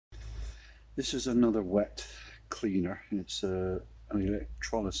This is another wet cleaner. It's an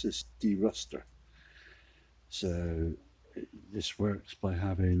electrolysis deruster. So this works by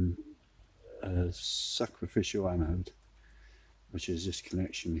having a sacrificial anode, which is this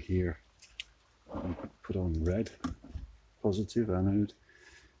connection here. You put on red, positive anode,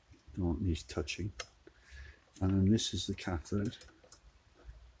 don't want these touching. And then this is the cathode,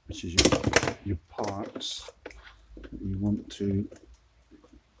 which is your parts that you want to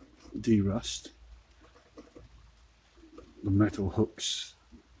derust. The metal hooks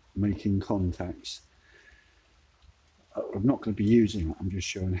making contacts. I'm not going to be using it, I'm just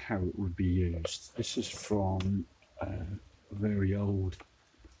showing how it would be used. This is from a very old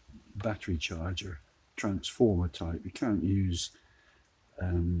battery charger, transformer type. You can't use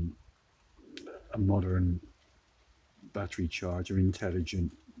a modern battery charger,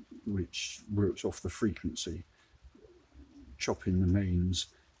 intelligent, which works off the frequency, chopping the mains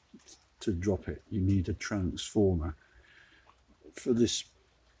to drop it. You need a transformer. For this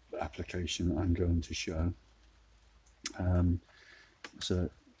application that I'm going to show, so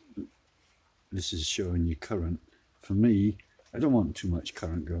this is showing you current. For me, I don't want too much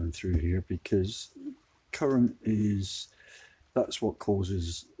current going through here, because current that's what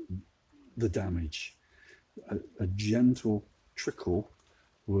causes the damage. A gentle trickle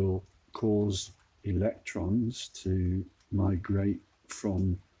will cause electrons to migrate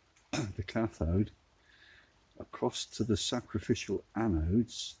from the cathode across to the sacrificial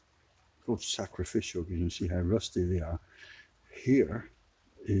anodes. Called sacrificial because you can see how rusty they are. Here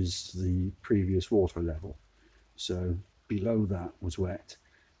is the previous water level, so below that was wet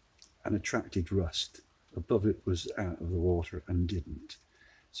and attracted rust. Above it was out of the water and didn't.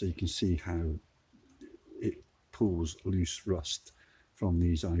 So you can see how it pulls loose rust from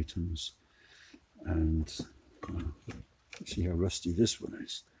these items, and see how rusty this one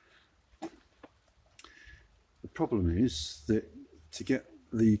is. The problem is that to get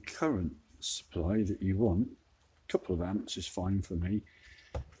the current supply that you want, a couple of amps is fine for me.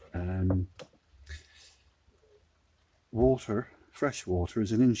 Water, fresh water,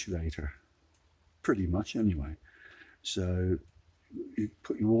 is an insulator, pretty much anyway. So you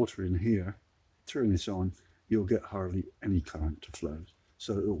put your water in here, turn this on, you'll get hardly any current to flow.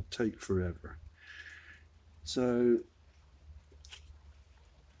 So it'll take forever. So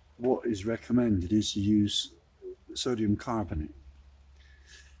what is recommended is to use sodium carbonate,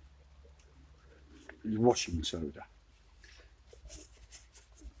 washing soda,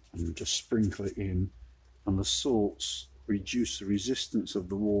 and just sprinkle it in, and the salts reduce the resistance of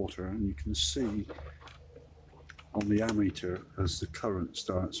the water, and you can see on the ammeter as the current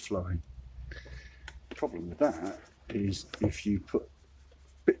starts flowing. The problem with that is if you put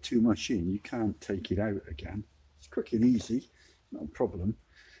a bit too much in, you can't take it out again. It's quick and easy, not a problem,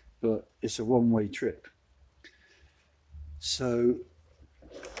 but it's a one-way trip. So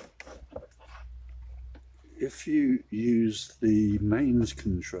if you use the mains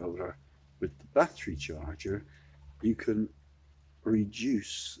controller with the battery charger, you can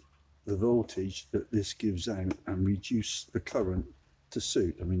reduce the voltage that this gives out and reduce the current to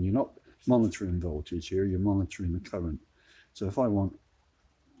suit. I mean, you're not monitoring voltage here, you're monitoring the current. So if I want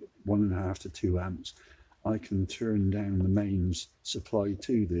 1.5 to 2 amps, I can turn down the mains supply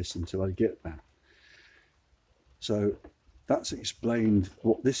to this until I get that. So that's explained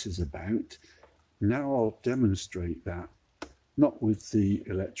what this is about. Now I'll demonstrate that, not with the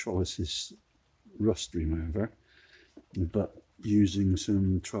electrolysis rust remover, but using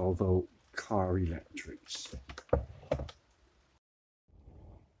some 12-volt car electrics.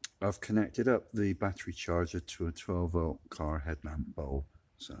 I've connected up the battery charger to a 12-volt car headlamp bulb.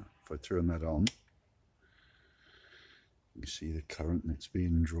 So if I turn that on, you see the current that's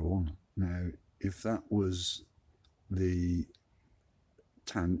being drawn. Now, if that was the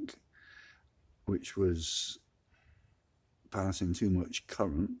tank which was passing too much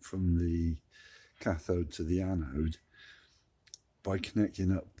current from the cathode to the anode, by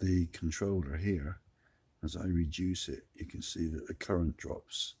connecting up the controller here, as I reduce it, you can see that the current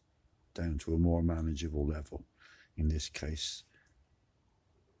drops down to a more manageable level. In this case,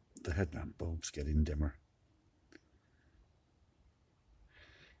 the headlamp bulb's getting dimmer,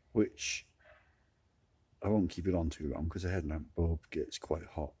 which I won't keep it on too long because the headlamp bulb gets quite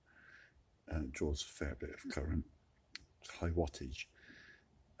hot and draws a fair bit of current. It's high wattage,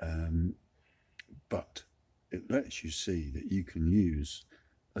 but it lets you see that you can use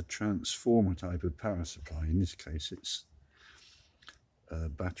a transformer type of power supply. In this case it's a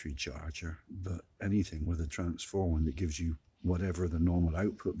battery charger, but anything with a transformer that gives you whatever the normal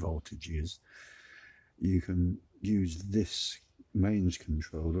output voltage is, you can use this mains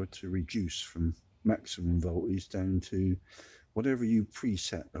controller to reduce from maximum voltage down to whatever you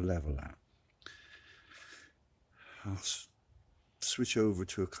preset the level at. I'll switch over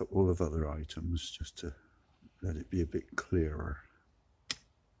to a couple of other items just to let it be a bit clearer.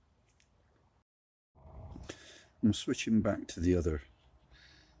 I'm switching back to the other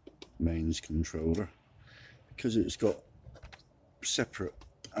mains controller because it's got separate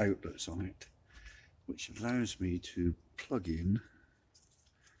outlets on it, which allows me to plug in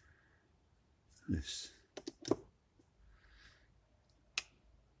this.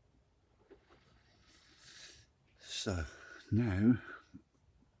 So now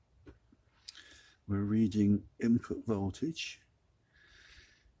we're reading input voltage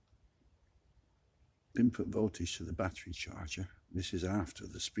to the battery charger. This is after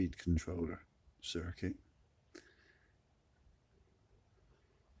the speed controller circuit.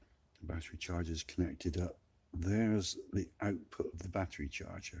 The battery charger is connected up. There's the output of the battery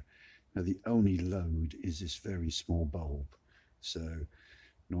charger. Now the only load is this very small bulb. So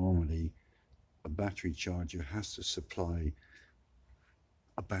normally a battery charger has to supply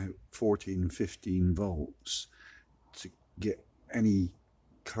about 14-15 volts to get any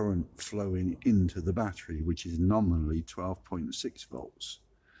current flowing into the battery, which is nominally 12.6 volts.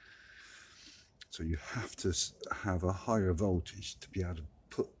 So you have to have a higher voltage to be able to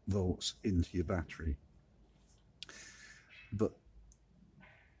put volts into your battery. But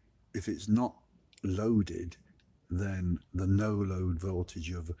if it's not loaded, then the no load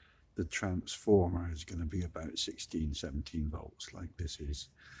voltage of the transformer is going to be about 16-17 volts, like this is.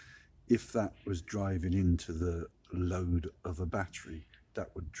 If that was driving into the load of a battery, that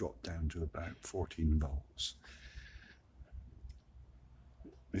would drop down to about 14 volts.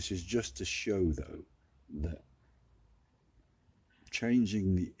 This is just to show, though, that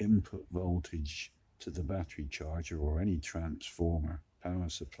changing the input voltage to the battery charger or any transformer power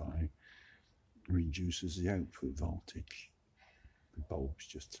supply reduces the output voltage. The bulbs,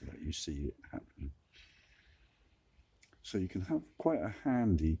 just to let you see it happening. So you can have quite a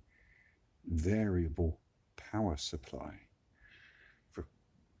handy variable power supply for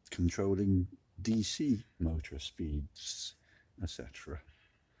controlling DC motor speeds, etc.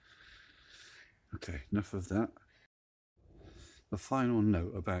 Okay, enough of that. A final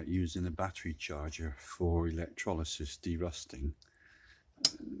note about using a battery charger for electrolysis derusting.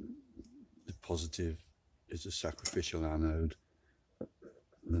 The positive is a sacrificial anode.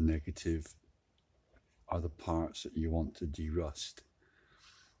 The negative are the parts that you want to derust.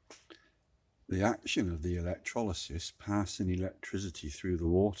 The action of the electrolysis, passing electricity through the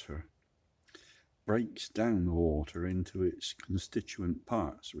water, breaks down the water into its constituent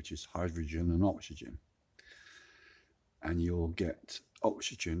parts, which is hydrogen and oxygen. And you'll get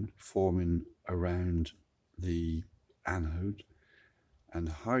oxygen forming around the anode and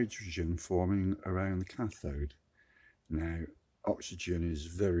hydrogen forming around the cathode. Now, oxygen is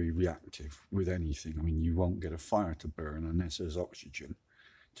very reactive with anything. I mean, you won't get a fire to burn unless there's oxygen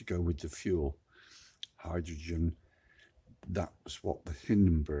to go with the fuel. Hydrogen, that's what the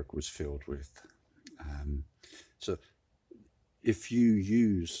Hindenburg was filled with. So if you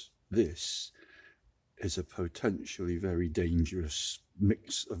use this as a potentially very dangerous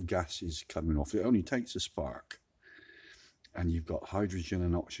mix of gases coming off, it only takes a spark and you've got hydrogen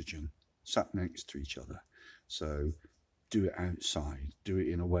and oxygen sat next to each other. So do it outside, do it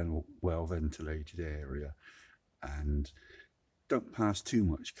in a well ventilated area, and don't pass too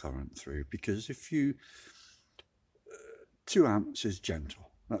much current through, because if you 2 amps is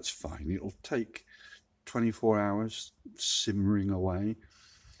gentle, that's fine. It'll take 24 hours simmering away.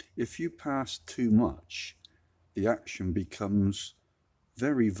 If you pass too much, the action becomes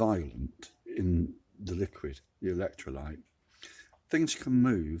very violent in the liquid, the electrolyte. Things can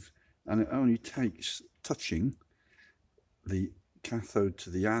move, and it only takes touching the cathode to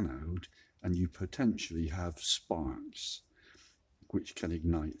the anode and you potentially have sparks which can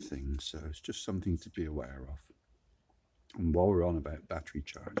ignite things. So it's just something to be aware of. And while we're on about battery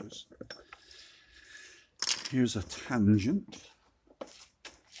chargers, here's a tangent.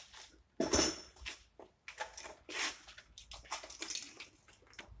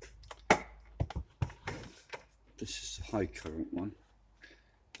 This is the high current one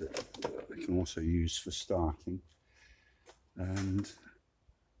that I can also use for starting. And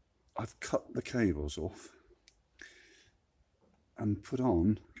I've cut the cables off and put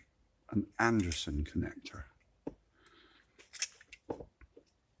on an Anderson connector.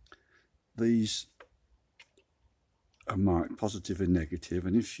 These are marked positive and negative,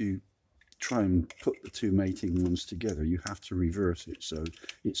 and if you try and put the two mating ones together, you have to reverse it, so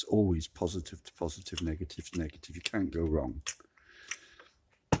it's always positive to positive, negative to negative. You can't go wrong.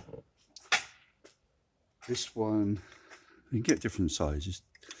 This one, you can get different sizes,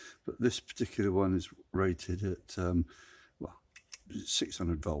 but this particular one is rated at well,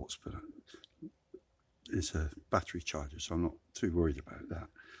 600 volts, but it's a battery charger, so I'm not too worried about that.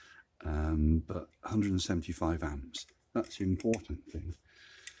 But 175 amps, that's the important thing.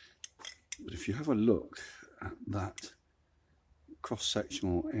 But if you have a look at that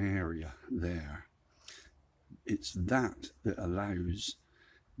cross-sectional area there, it's that allows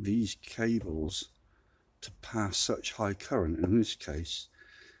these cables to pass such high current. In this case,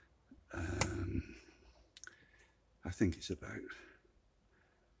 I think it's about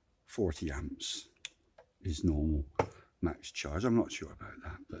 40 amps is normal max charge. I'm not sure about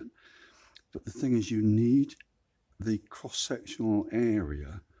that, but the thing is, you need the cross-sectional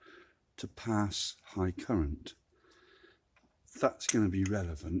area to pass high current. That's going to be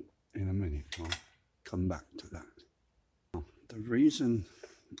relevant in a minute. I'll come back to that. The reason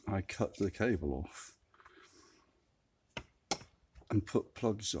I cut the cable off and put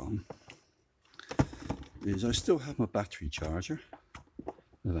plugs on is I still have my battery charger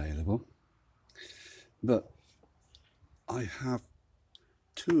available, but I have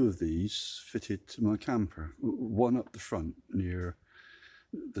two of these fitted to my camper, one up the front near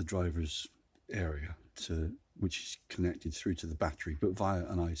the driver's area, which is connected through to the battery but via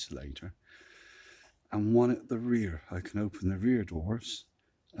an isolator, and one at the rear. I can open the rear doors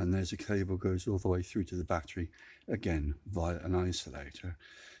and there's a cable goes all the way through to the battery, again via an isolator.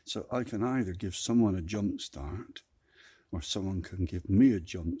 So I can either give someone a jump start, or someone can give me a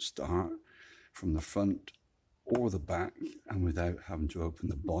jump start from the front or the back, and without having to open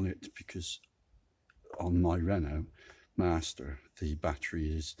the bonnet, because on my Renault Master the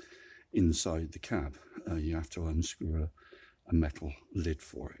battery is inside the cab. You have to unscrew a metal lid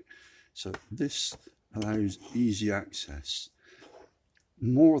for it. So this allows easy access.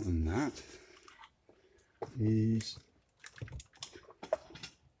 More than that is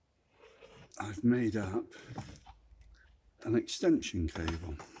I've made up an extension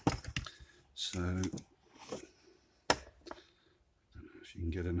cable. So I don't know if you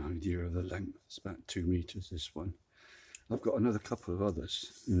can get an idea of the length. It's about 2 meters, this one. I've got another couple of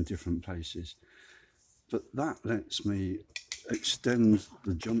others in different places, but that lets me extend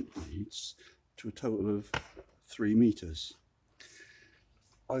the jump leads to a total of 3 meters.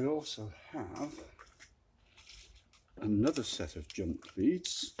 I also have another set of jump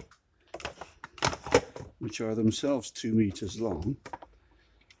leads, which are themselves 2 meters long,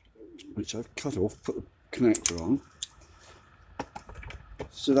 which I've cut off, put the connector on.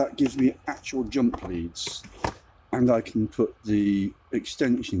 So that gives me actual jump leads, and I can put the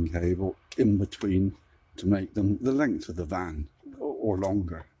extension cable in between to make them the length of the van or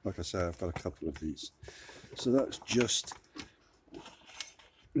longer. Like I say, I've got a couple of these. So that's just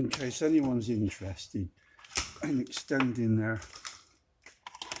in case anyone's interested in extending their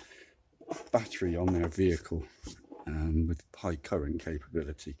battery on their vehicle with high current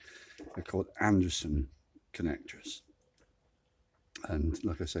capability. They're called Anderson connectors, and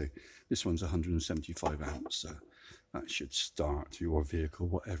like I say, this one's 175 amps, so that should start your vehicle,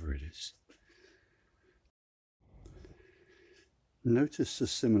 whatever it is. Notice the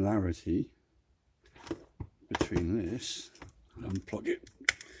similarity between this. I'll unplug it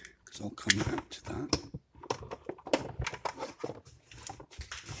because I'll come back to that.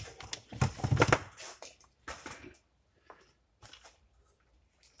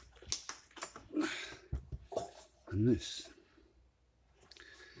 And this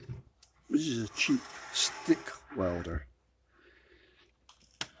is a cheap stick welder.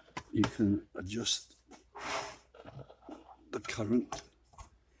 You can adjust the current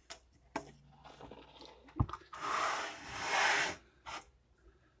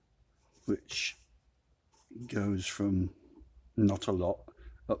which goes from not a lot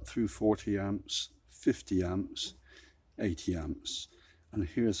up through 40 amps, 50 amps, 80 amps, and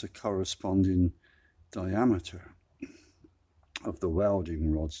here's a corresponding diameter of the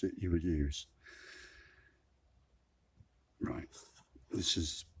welding rods that you would use. Right, this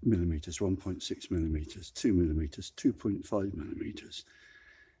is millimeters, 1.6 millimeters, 2 millimeters, 2.5 millimeters.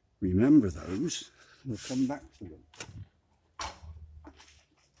 Remember those, we'll come back to them.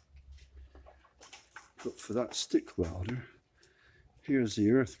 But for that stick welder, here's the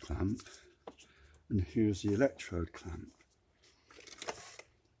earth clamp and here's the electrode clamp.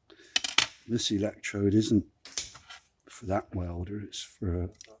 This electrode isn't for that welder, it's for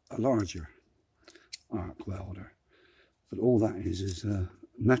a larger arc welder. But all that is a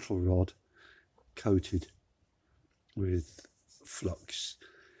metal rod coated with flux,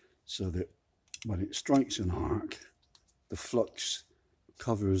 so that when it strikes an arc, the flux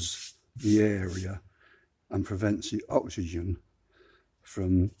covers the area and prevents the oxygen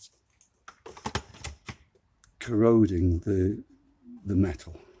from corroding the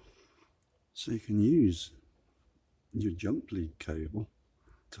metal. So you can use your jump lead cable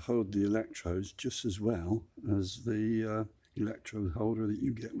to hold the electrodes just as well as the electrode holder that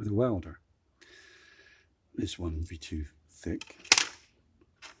you get with a welder. This one would be too thick,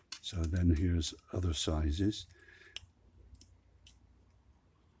 so then here's other sizes.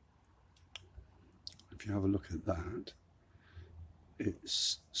 If you have a look at that,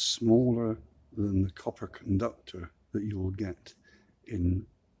 it's smaller than the copper conductor that you will get in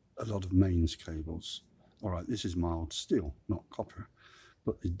a lot of mains cables. Alright, this is mild steel, not copper,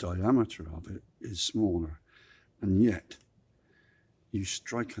 but the diameter of it is smaller, and yet you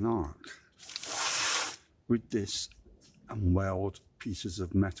strike an arc with this and weld pieces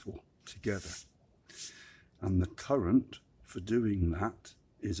of metal together, and the current for doing that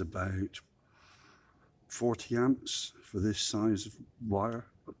is about 40 amps for this size of wire,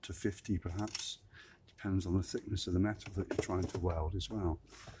 up to 50 perhaps, depends on the thickness of the metal that you're trying to weld as well.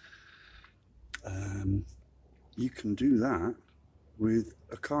 You can do that with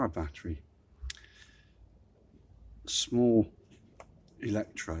a car battery. Small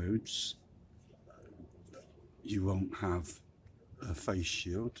electrodes, you won't have a face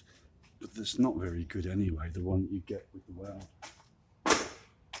shield, but that's not very good anyway, the one you get with the weld.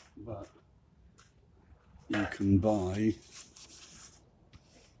 But you can buy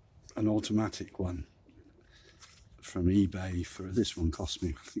an automatic one from eBay. For this one cost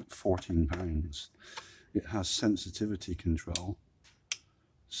me, I think, £14. It has sensitivity control,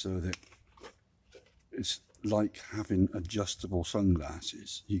 so that it's like having adjustable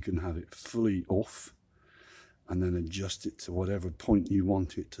sunglasses. You can have it fully off and then adjust it to whatever point you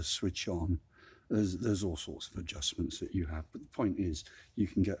want it to switch on. There's all sorts of adjustments that you have, but the point is you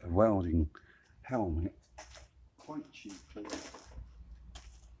can get a welding helmet quite cheaply.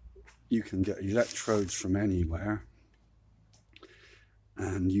 You can get electrodes from anywhere,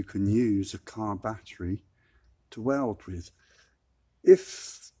 and you can use a car battery to weld with.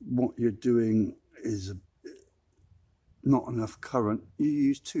 If what you're doing is not enough current, you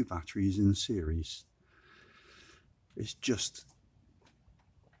use 2 batteries in series. It's just,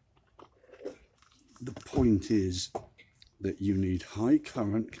 the point is that you need high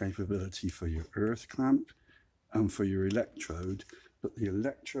current capability for your earth clamp and for your electrode, but the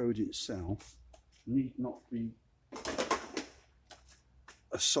electrode itself need not be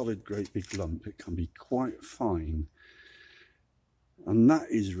a solid great big lump. It can be quite fine, and that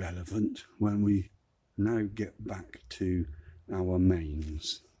is relevant when we now get back to our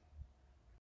mains.